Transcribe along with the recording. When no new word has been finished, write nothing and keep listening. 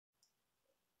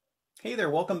Hey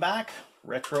there, welcome back.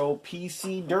 Retro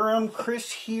PC Durham,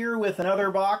 Chris here with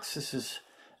another box. This is,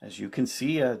 as you can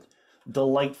see, a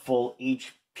delightful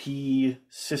HP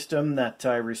system that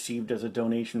I received as a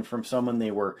donation from someone.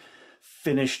 They were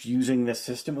finished using this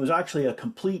system. It was actually a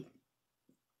complete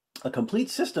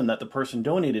system that the person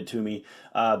donated to me.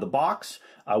 The box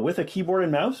with a keyboard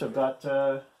and mouse. I've got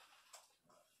the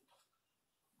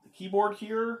keyboard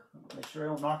here. Make sure I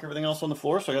don't knock everything else on the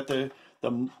floor. So I got the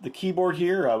keyboard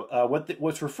here,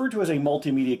 what's referred to as a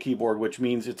multimedia keyboard, which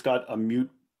means it's got a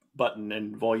mute button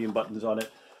and volume buttons on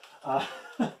it,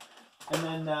 and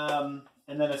then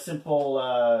a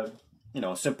simple,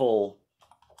 simple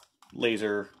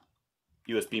laser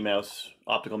USB mouse,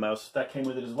 optical mouse that came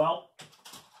with it as well,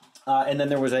 and then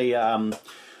there was a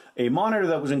monitor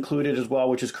that was included as well,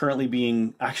 which is currently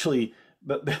being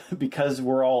But because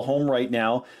we're all home right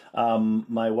now,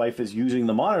 my wife is using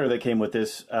the monitor that came with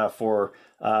this for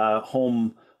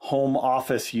home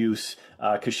office use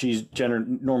because she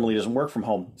normally doesn't work from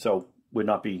home, so would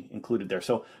not be included there.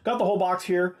 So got the whole box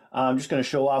here. I'm just going to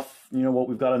show off, what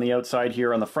we've got on the outside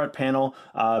here on the front panel.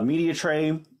 Media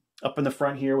tray up in the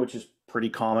front here, which is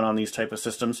pretty common on these type of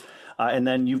systems. And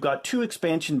then you've got two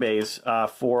expansion bays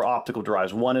for optical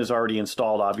drives. One is already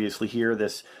installed, obviously, here,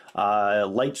 this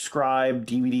LightScribe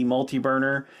DVD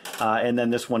multi-burner, and then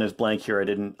this one is blank here.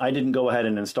 I didn't go ahead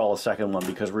and install a second one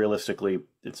because realistically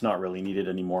it's not really needed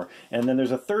anymore. And then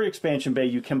there's a third expansion bay.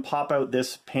 You can pop out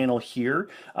this panel here,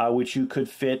 which you could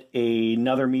fit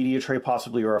another media tray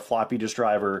possibly, or a floppy disk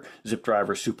drive or zip drive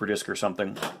or super disk or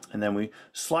something. And then we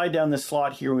slide down this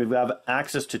slot here. We have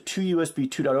access to two USB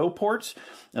 2.0 ports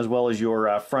as well as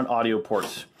your front audio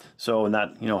ports. So, and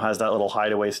that, has that little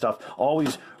hideaway stuff.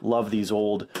 Always love these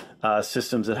old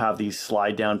systems that have these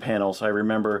slide down panels. I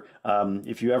remember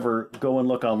if you ever go and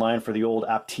look online for the old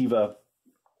Aptiva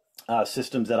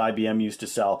systems that IBM used to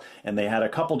sell, and they had a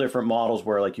couple different models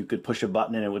where like you could push a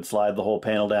button and it would slide the whole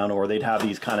panel down, or they'd have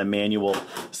these kind of manual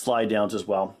slide downs as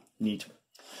well. Neat.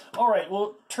 All right,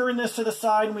 we'll turn this to the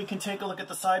side and we can take a look at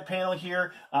the side panel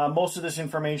here. Most of this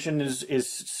information is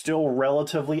still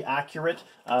relatively accurate.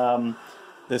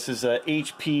 This is a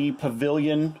HP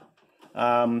Pavilion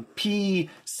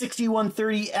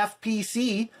p6130f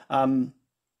PC, AMD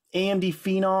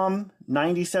Phenom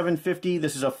 9750.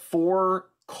 This is a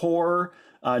 4-core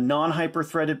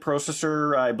non-hyper-threaded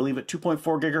processor, I believe at 2.4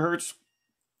 gigahertz.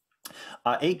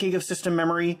 8 gig of system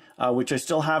memory, which I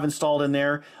still have installed in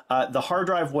there. The hard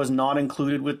drive was not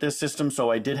included with this system,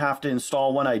 so I did have to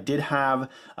install one. I did have,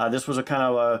 this was a kind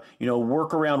of a,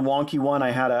 workaround wonky one.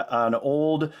 I had an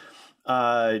old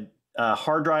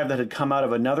hard drive that had come out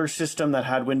of another system that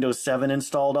had Windows 7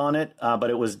 installed on it, but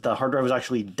the hard drive was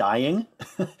actually dying.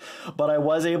 But I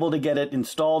was able to get it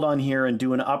installed on here and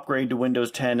do an upgrade to Windows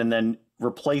 10 and then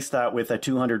replace that with a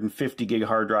 250 gig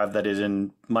hard drive that is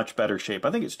in much better shape. I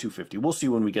think it's 250. We'll see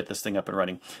when we get this thing up and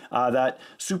running. That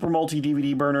Super Multi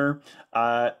DVD burner,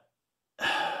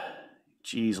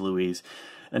 geez Louise,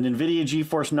 an NVidia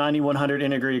GeForce 9100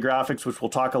 integrated graphics, which we'll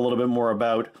talk a little bit more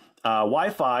about.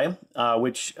 Wi-Fi,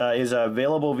 which is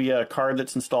available via a card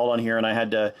that's installed on here, and I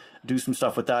had to do some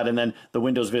stuff with that. And then the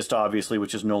Windows Vista, obviously,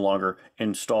 which is no longer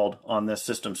installed on this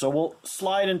system. So we'll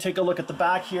slide and take a look at the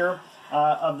back here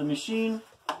of the machine.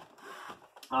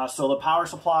 So the power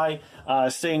supply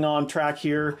staying on track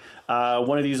here.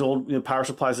 One of these old power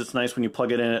supplies that's nice when you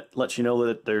plug it in, it lets you know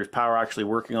that there's power actually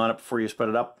working on it before you spread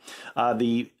it up.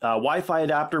 The Wi-Fi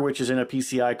adapter, which is in a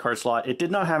PCI card slot, it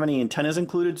did not have any antennas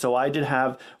included, so I did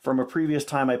have, from a previous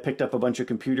time, I picked up a bunch of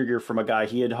computer gear from a guy.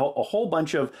 He had a whole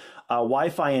bunch of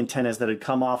Wi-Fi antennas that had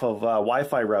come off of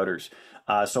Wi-Fi routers.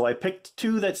 So I picked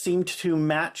two that seemed to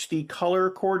match the color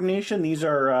coordination. These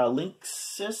are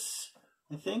Linksys,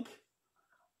 I think.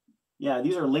 Yeah,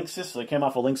 these are Linksys. So they came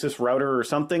off a Linksys router or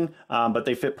something, but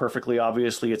they fit perfectly.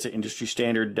 Obviously, it's an industry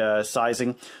standard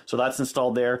sizing. So that's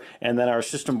installed there. And then our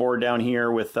system board down here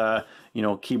with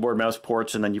keyboard, mouse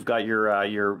ports, and then you've got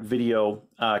your video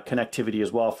connectivity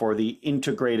as well for the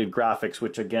integrated graphics,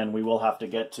 which again we will have to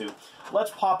get to.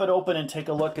 Let's pop it open and take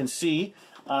a look and see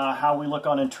how we look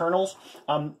on internals.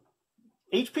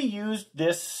 HP used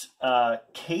this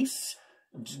case,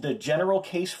 the general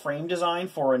case frame design,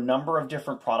 for a number of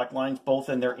different product lines, both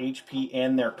in their HP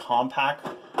and their compact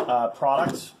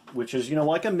products, which is,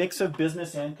 like a mix of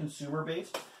business and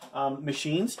consumer-based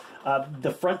machines.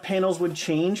 The front panels would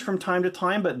change from time to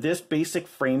time, but this basic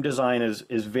frame design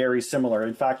is very similar.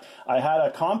 In fact, I had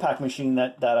a compact machine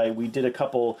that we did a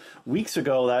couple weeks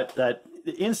ago that the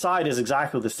inside is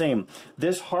exactly the same.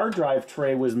 This hard drive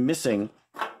tray was missing,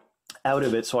 out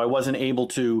of it, so I wasn't able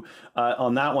to,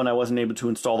 on that one, I wasn't able to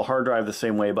install the hard drive the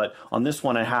same way, but on this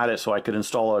one I had it so I could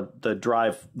install the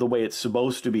drive the way it's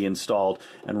supposed to be installed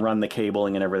and run the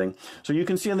cabling and everything. So you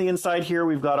can see on the inside here,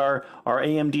 we've got our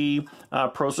AMD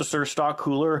processor, stock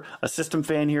cooler, a system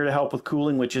fan here to help with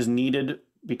cooling, which is needed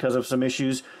because of some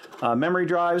issues. Memory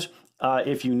drives.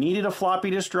 If you needed a floppy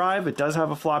disk drive, it does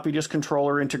have a floppy disk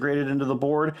controller integrated into the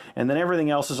board, and then everything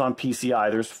else is on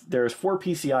PCI. There's 4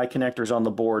 PCI connectors on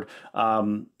the board,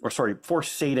 4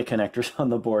 SATA connectors on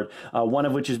the board, one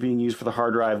of which is being used for the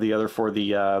hard drive, the other for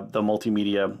the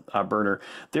multimedia burner.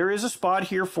 There is a spot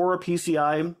here for a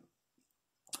PCI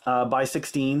by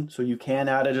 16, so you can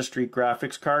add a discrete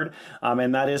graphics card,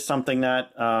 and that is something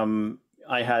that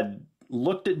I had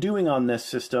looked at doing on this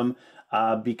system.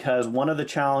 Because one of the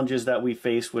challenges that we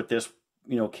faced with this,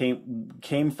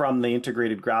 came from the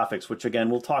integrated graphics, which again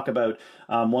we'll talk about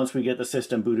once we get the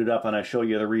system booted up, and I show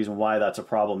you the reason why that's a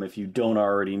problem if you don't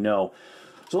already know.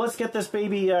 So let's get this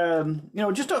baby.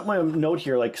 Just on my note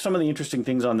here, like some of the interesting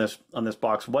things on this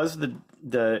box was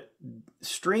the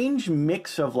strange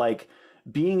mix of like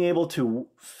being able to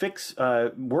fix,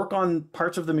 work on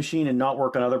parts of the machine and not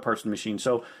work on other parts of the machine.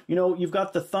 So, you've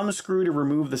got the thumb screw to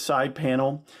remove the side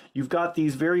panel. You've got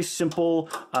these very simple,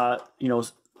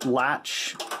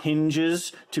 latch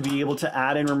hinges to be able to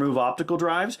add and remove optical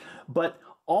drives. But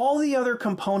all the other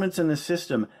components in the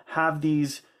system have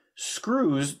these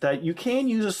screws that you can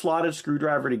use a slotted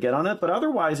screwdriver to get on it, but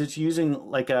otherwise it's using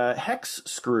like a hex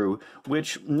screw,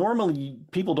 which normally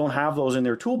people don't have those in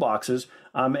their toolboxes,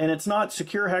 and it's not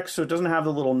secure hex, so it doesn't have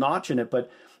the little notch in it. But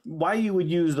why you would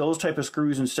use those type of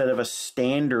screws instead of a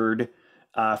standard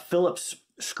Phillips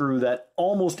screw that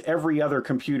almost every other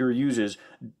computer uses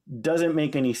doesn't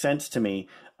make any sense to me.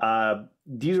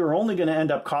 These are only going to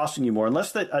end up costing you more,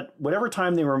 unless that at whatever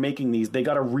time they were making these, they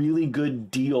got a really good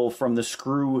deal from the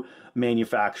screw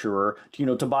manufacturer,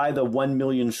 to buy the 1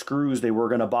 million screws they were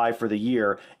going to buy for the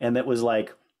year, and that was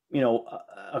like,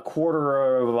 a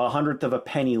quarter of a hundredth of a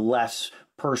penny less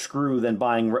per screw than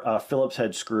buying a Phillips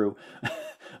head screw.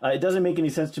 It doesn't make any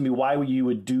sense to me why you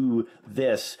would do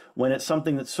this when it's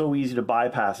something that's so easy to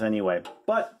bypass anyway.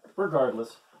 But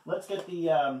regardless, let's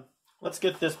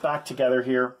get this back together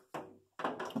here.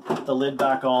 Put the lid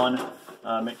back on.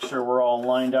 Make sure we're all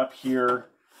lined up here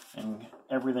and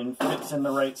everything fits in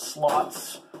the right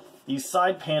slots. These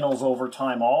side panels over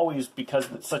time, always,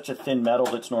 because it's such a thin metal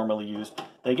that's normally used,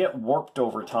 they get warped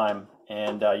over time,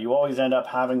 and you always end up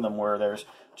having them where there's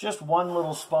just one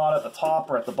little spot at the top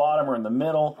or at the bottom or in the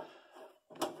middle.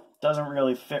 Doesn't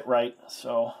really fit right,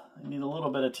 so I need a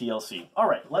little bit of TLC. All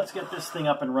right, let's get this thing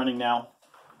up and running now.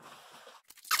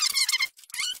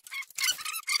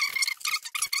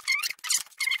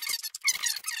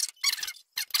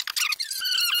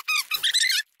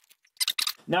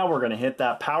 Now we're going to hit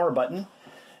that power button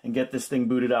and get this thing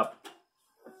booted up.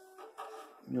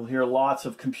 You'll hear lots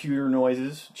of computer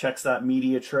noises. Checks that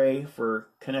media tray for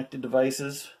connected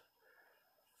devices.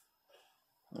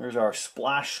 There's our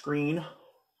splash screen.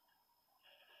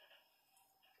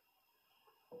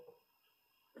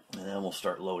 And then we'll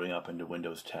start loading up into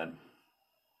Windows 10.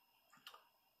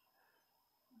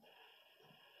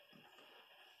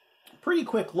 Pretty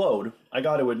quick load, I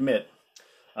got to admit.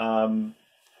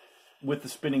 With the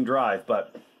spinning drive,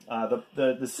 but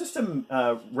the system,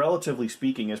 relatively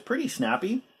speaking, is pretty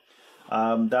snappy.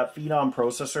 That Phenom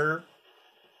processor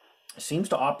seems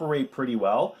to operate pretty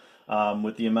well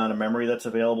with the amount of memory that's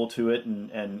available to it,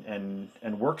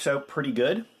 and works out pretty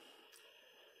good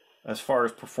as far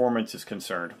as performance is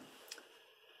concerned.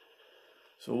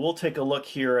 So we'll take a look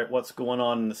here at what's going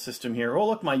on in the system here. Oh,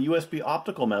 look, my USB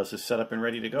optical mouse is set up and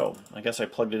ready to go. I guess I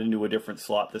plugged it into a different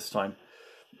slot this time.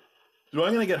 So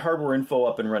I'm going to get hardware info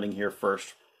up and running here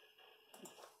first.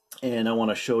 And I want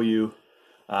to show you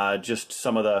just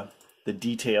some of the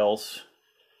details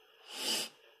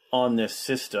on this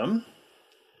system.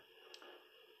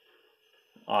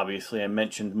 Obviously, I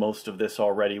mentioned most of this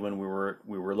already when we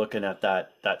were looking at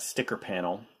that sticker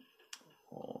panel.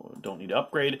 Oh, don't need to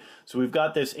upgrade. So we've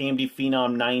got this AMD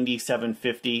Phenom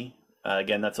 9750.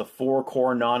 Again, that's a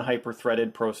 4-core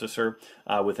non-hyper-threaded processor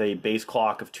with a base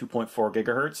clock of 2.4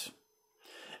 gigahertz.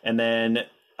 And then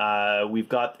we've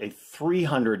got a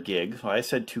 300 gig, so I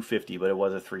said 250, but it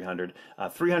was a 300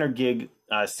 gig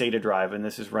SATA drive, and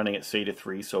this is running at SATA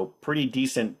 3, so pretty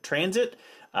decent transit,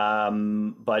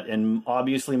 and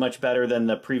obviously much better than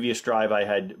the previous drive I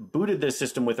had booted this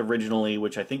system with originally,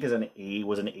 which I think is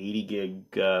was an 80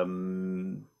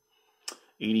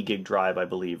 gig drive, I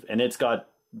believe, and it's got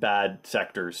bad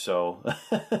sectors. So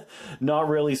not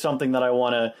really something that I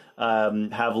want to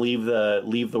have leave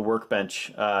the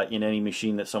workbench in any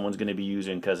machine that someone's going to be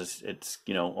using, because it's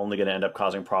you know, only going to end up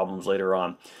causing problems later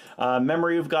on.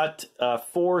 Memory, we've got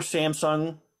 4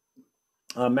 Samsung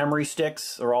memory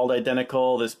sticks. They're all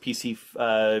identical. This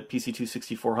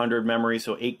PC26400 memory,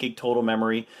 so 8 gig total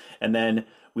memory, and then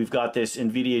we've got this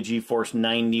NVIDIA GeForce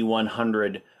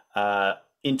 9100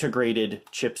 integrated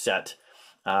chipset,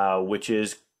 which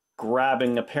is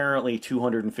grabbing apparently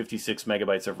 256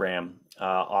 megabytes of RAM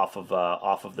off of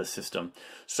the system.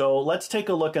 So let's take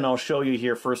a look, and I'll show you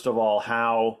here first of all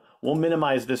how we'll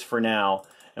minimize this for now,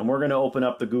 and we're going to open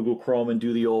up the Google Chrome and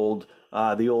do the old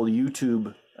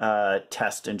YouTube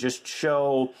test and just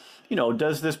show, you know,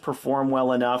 does this perform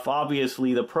well enough?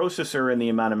 Obviously, the processor and the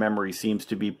amount of memory seems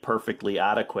to be perfectly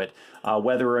adequate.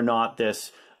 Whether or not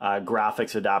this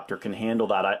graphics adapter can handle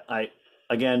that,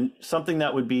 again, something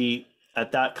that would be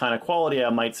at that kind of quality, I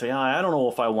might say, I don't know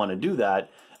if I want to do that.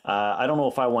 I don't know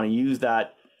if I want to use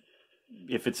that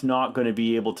if it's not going to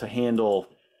be able to handle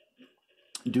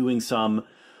doing something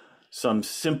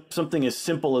as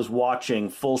simple as watching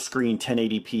full screen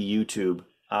 1080p YouTube.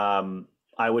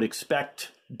 I would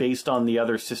expect, based on the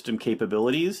other system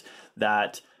capabilities,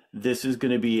 that this is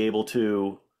going to be able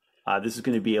to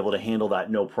handle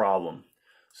that no problem.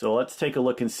 So let's take a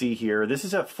look and see here. This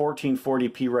is at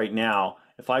 1440p right now.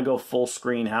 If I go full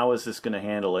screen, how is this going to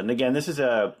handle it? And again, this is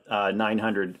a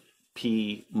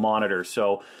 900p monitor,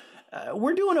 so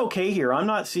we're doing okay here. I'm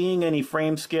not seeing any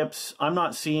frame skips. I'm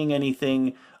not seeing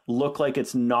anything look like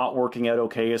it's not working out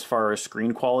okay as far as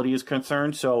screen quality is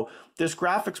concerned. So this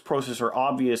graphics processor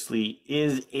obviously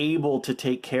is able to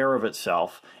take care of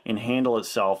itself and handle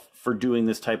itself for doing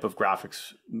this type of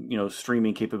graphics, you know,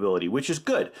 streaming capability, which is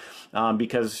good,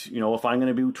 because, you know, if I'm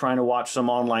going to be trying to watch some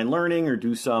online learning or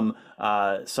do some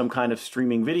kind of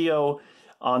streaming video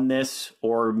on this,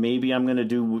 or maybe I'm going to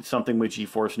do something with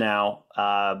GeForce Now,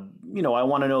 you know, I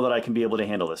want to know that I can be able to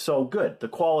handle this. So good, the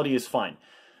quality is fine.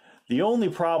 The only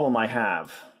problem I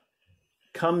have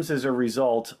comes as a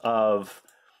result of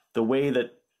the way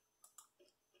that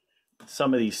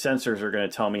some of these sensors are going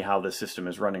to tell me how the system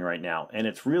is running right now. And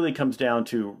it really comes down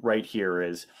to right here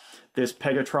is this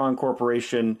Pegatron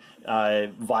Corporation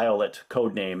Violet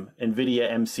codename, NVIDIA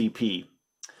MCP,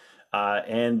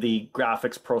 and the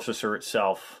graphics processor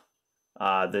itself,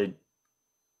 the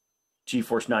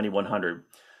GeForce 9100.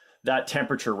 That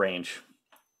temperature range.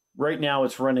 Right now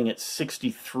it's running at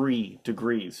 63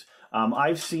 degrees.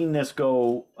 I've seen this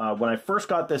go, when I first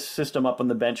got this system up on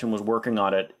the bench and was working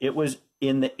on it, it was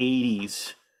in the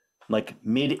 80s, like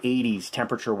mid 80s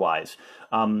temperature wise.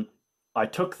 I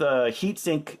took the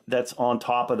heatsink that's on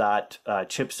top of that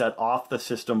chipset off the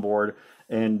system board,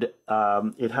 and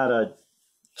it had a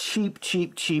cheap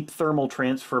thermal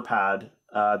transfer pad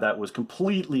that was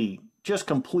completely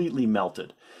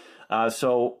melted.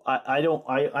 So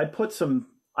I put some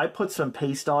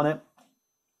paste on it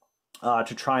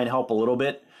to try and help a little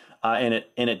bit, and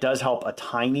it does help a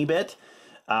tiny bit.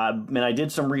 And I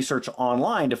did some research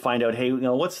online to find out, hey, you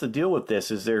know, what's the deal with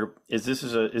this? Is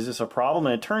this a problem?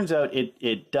 And it turns out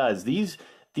it does. These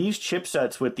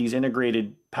chipsets with these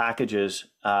integrated packages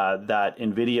that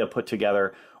NVIDIA put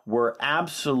together were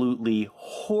absolutely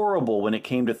horrible when it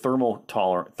came to thermal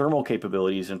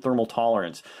capabilities and thermal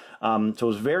tolerance. So it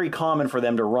was very common for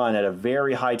them to run at a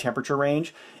very high temperature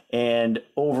range and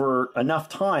over enough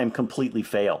time completely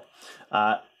fail.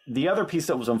 The other piece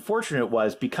that was unfortunate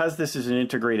was, because this is an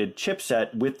integrated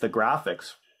chipset with the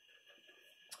graphics,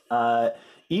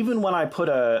 even when I put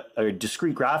a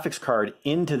discrete graphics card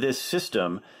into this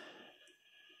system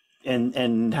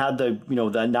and had the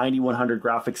 9100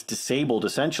 graphics disabled,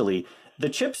 essentially, the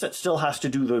chipset still has to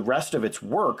do the rest of its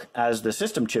work as the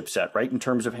system chipset, right? In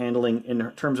terms of handling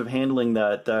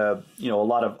the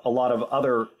a lot of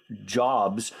other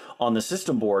jobs on the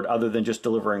system board other than just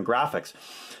delivering graphics.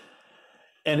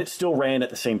 And it still ran at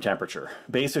the same temperature.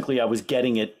 Basically, it was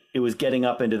getting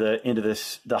up into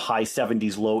the high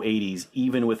 70s, low 80s,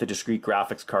 even with a discrete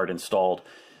graphics card installed.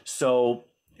 So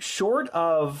short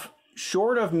of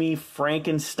me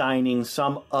Frankensteining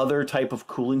some other type of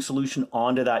cooling solution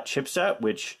onto that chipset,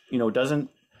 which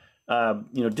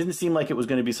didn't seem like it was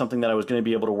going to be something that I was going to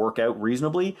be able to work out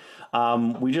reasonably.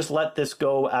 We just let this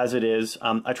go as it is.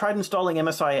 I tried installing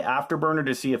MSI Afterburner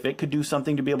to see if it could do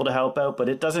something to be able to help out, but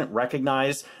it doesn't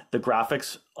recognize the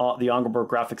graphics, the onboard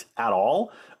graphics at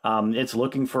all. It's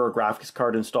looking for a graphics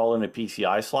card installed in a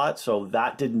PCI slot, so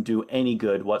that didn't do any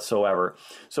good whatsoever.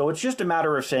 So it's just a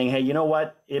matter of saying, hey, you know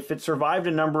what? If it survived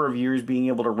a number of years being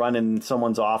able to run in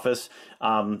someone's office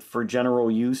for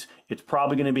general use, it's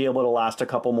probably going to be able to last a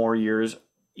couple more years.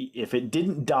 if it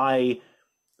didn't die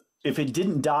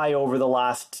over the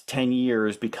last 10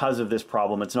 years because of this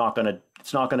problem, it's not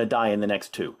gonna die in the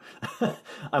next 2.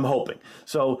 I'm hoping.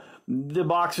 So the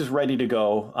box is ready to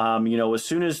go. You know, as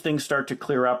soon as things start to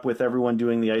clear up with everyone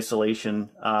doing the isolation,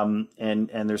 and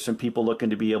there's some people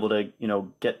looking to be able to, you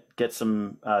know, get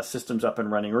some systems up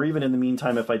and running, or even in the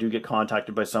meantime, if I do get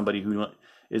contacted by somebody who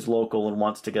is local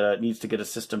and needs to get a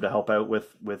system to help out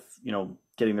with you know,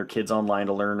 getting their kids online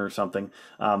to learn or something,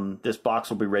 this box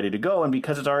will be ready to go. And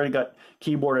because it's already got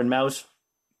keyboard and mouse,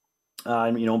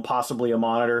 you know, possibly a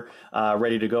monitor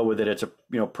ready to go with it, it's a,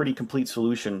 you know, pretty complete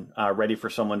solution ready for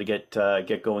someone to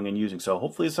get going and using. So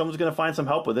hopefully someone's going to find some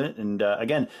help with it. And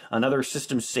again, another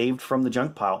system saved from the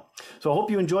junk pile. So I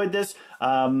hope you enjoyed this.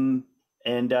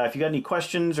 And if you got any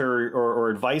questions or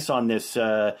advice on this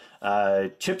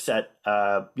chipset,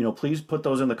 you know, please put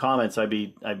those in the comments. I'd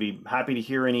be happy to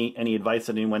hear any advice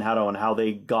that anyone had on how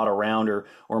they got around or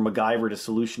MacGyvered a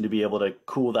solution to be able to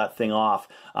cool that thing off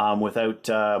without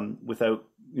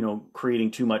you know,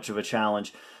 creating too much of a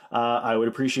challenge. I would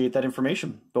appreciate that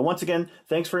information. But once again,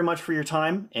 thanks very much for your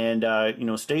time, and you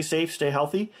know, stay safe, stay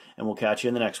healthy, and we'll catch you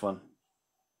in the next one.